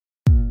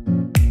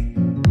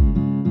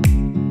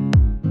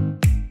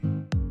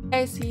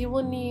guys, you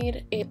will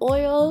need a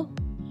oil,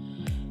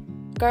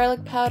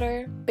 garlic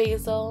powder,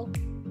 basil,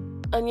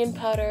 onion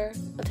powder,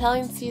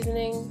 Italian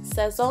seasoning,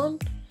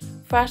 sazon,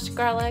 fresh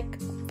garlic,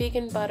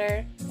 vegan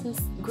butter, some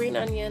green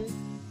onion,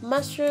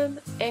 mushroom,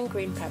 and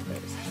green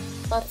peppers.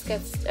 Let's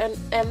get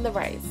and the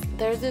rice.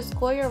 There's this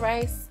Goya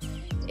rice.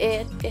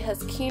 It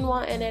has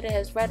quinoa in it. It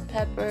has red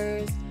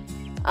peppers,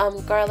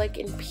 garlic,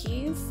 and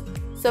peas.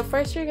 So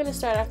first you're gonna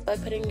start off by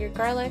putting your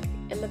garlic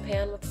in the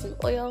pan with some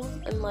oil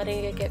and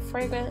letting it get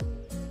fragrant.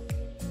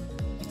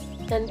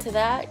 Then to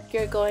that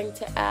you're going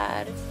to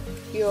add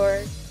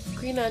your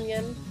green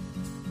onion,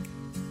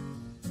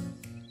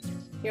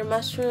 your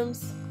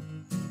mushrooms,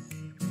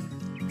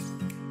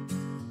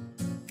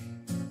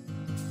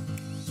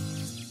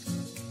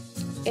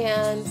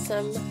 and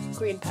some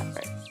green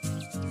pepper.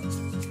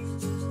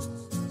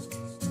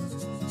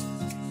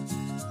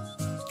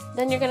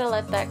 Then you're going to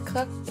let that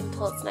cook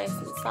until it's nice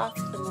and soft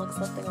and looks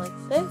something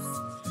like this.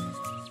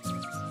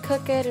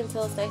 Cook it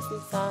until it's nice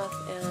and soft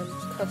and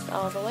cooked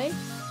all the way.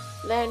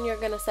 Then you're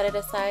going to set it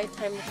aside,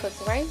 time to cook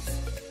the rice.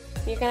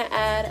 You're going to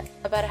add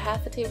about a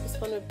half a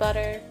tablespoon of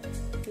butter,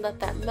 let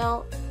that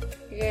melt.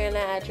 You're going to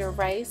add your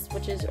rice,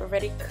 which is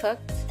already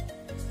cooked.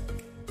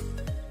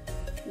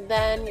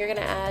 Then you're going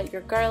to add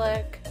your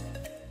garlic,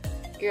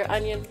 your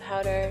onion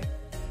powder,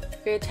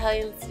 your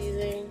Italian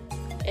seasoning,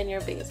 and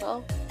your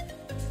basil,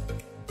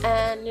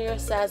 and your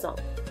sazon.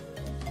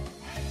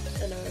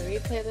 And I'm going to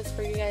replay this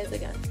for you guys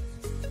again.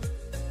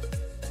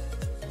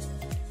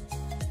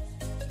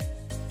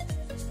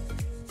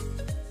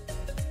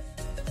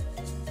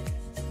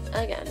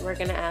 Again, we're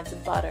going to add the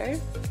butter,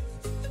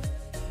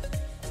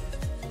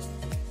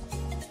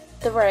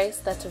 the rice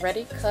that's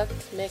already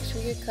cooked, make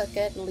sure you cook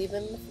it and leave it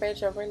in the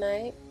fridge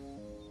overnight,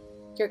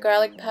 your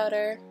garlic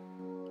powder,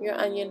 your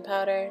onion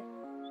powder,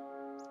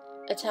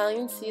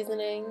 Italian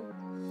seasoning,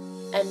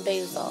 and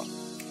basil,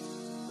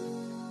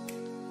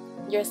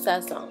 your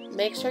sazon.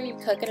 Make sure you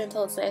cook it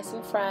until it's nice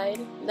and fried.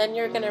 Then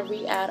you're going to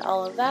re-add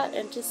all of that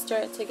and just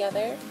stir it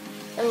together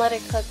and let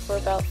it cook for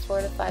about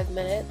 4 to 5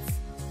 minutes.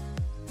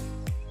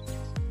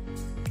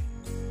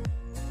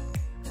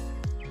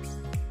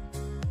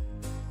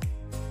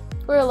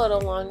 Or a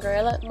little longer.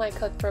 I let mine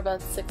cook for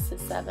about 6 to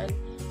 7.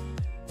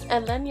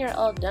 And then you're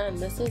all done.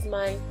 This is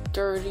my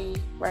dirty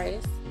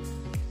rice.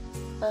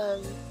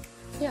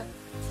 Yeah.